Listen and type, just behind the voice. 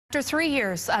After 3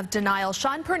 years of denial,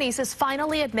 Sean Pernice has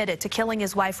finally admitted to killing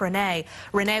his wife, Renee.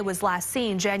 Renee was last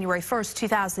seen January 1st,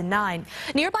 2009.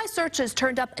 Nearby searches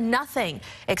turned up nothing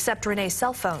except Renee's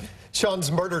cell phone.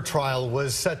 Sean's murder trial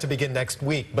was set to begin next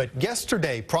week, but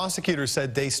yesterday, prosecutors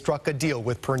said they struck a deal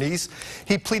with Pernice.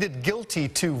 He pleaded guilty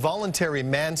to voluntary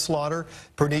manslaughter.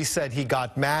 Pernice said he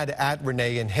got mad at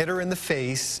Renee and hit her in the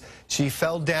face. She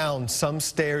fell down some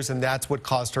stairs, and that's what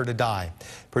caused her to die.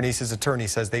 Pernice's attorney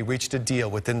says they reached a deal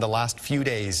within the last few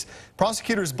days.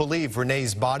 Prosecutors believe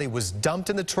Renee's body was dumped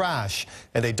in the trash,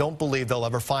 and they don't believe they'll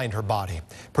ever find her body.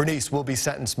 Pernice will be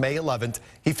sentenced May 11th.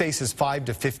 He faces 5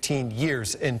 to 15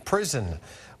 years in prison.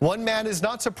 One man is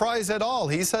not surprised at all.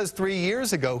 He says 3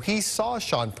 years ago he saw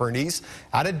Sean Pernice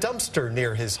at a dumpster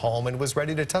near his home and was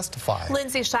ready to testify.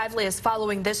 Lindsay Shively is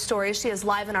following this story. She is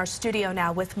live in our studio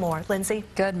now with more. Lindsay.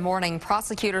 Good morning.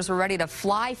 Prosecutors were ready to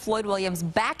fly Floyd Williams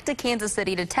back to Kansas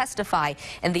City to testify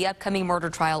in the upcoming murder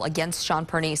trial against Sean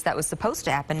Pernice that was supposed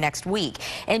to happen next week.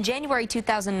 In January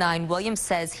 2009, Williams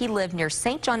says he lived near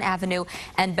St. John Avenue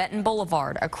and Benton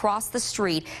Boulevard. Across the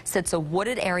street sits a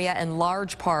wooded area and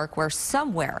large park where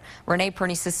somewhere Renee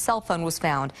Pernice's cell phone was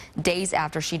found days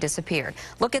after she disappeared.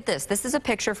 Look at this. This is a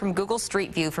picture from Google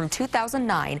Street View from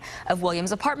 2009 of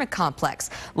Williams' apartment complex.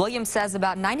 Williams says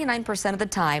about 99% of the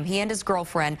time he and his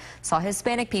girlfriend saw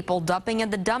Hispanic people dumping in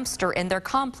the dumpster in their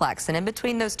complex. And in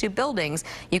between those two buildings,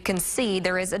 you can see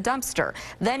there is a dumpster.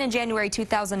 Then in January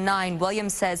 2009,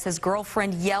 Williams says his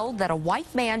girlfriend yelled that a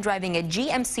white man driving a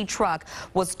GMC truck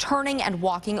was turning and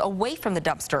walking away from the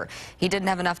dumpster. He didn't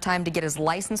have enough time to get his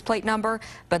license plate number,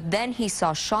 but then he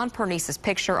saw Sean Pernice's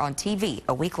picture on TV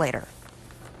a week later.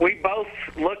 We both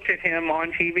looked at him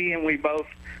on TV, and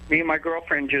me and my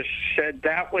girlfriend just said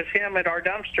that was him at our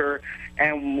dumpster,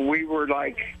 and we were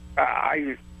like,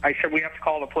 I said we have to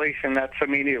call the police, and that's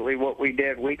immediately what we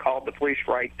did. We called the police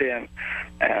right then,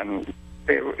 and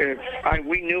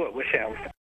we knew it was him.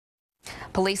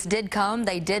 Police did come.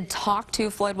 They did talk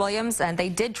to Floyd Williams, and they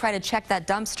did try to check that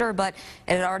dumpster, but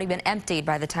it had already been emptied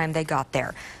by the time they got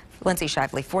there. Lindsay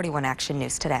Shively, 41 Action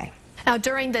News Today. Now,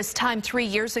 during this time 3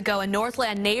 years ago, a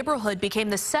Northland neighborhood became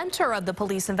the center of the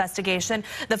police investigation.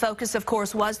 The focus, of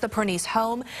course, was the Pernice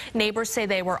home. Neighbors say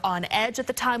they were on edge at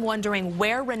the time, wondering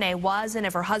where Renee was and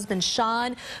if her husband,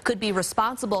 Sean, could be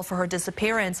responsible for her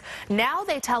disappearance. Now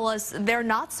they tell us they're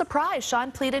not surprised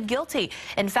Sean pleaded guilty.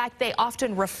 In fact, they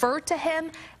often refer to him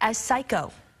as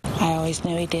Psycho. I always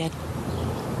knew he did,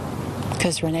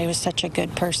 because Renee was such a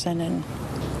good person, and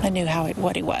I knew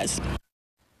what he was.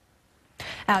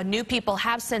 New people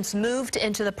have since moved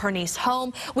into the Pernice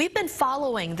home. We've been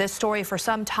following this story for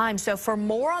some time, so for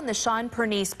more on the Sean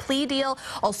Pernice plea deal,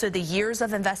 also the years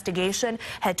of investigation,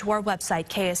 head to our website,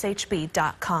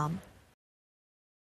 kshb.com.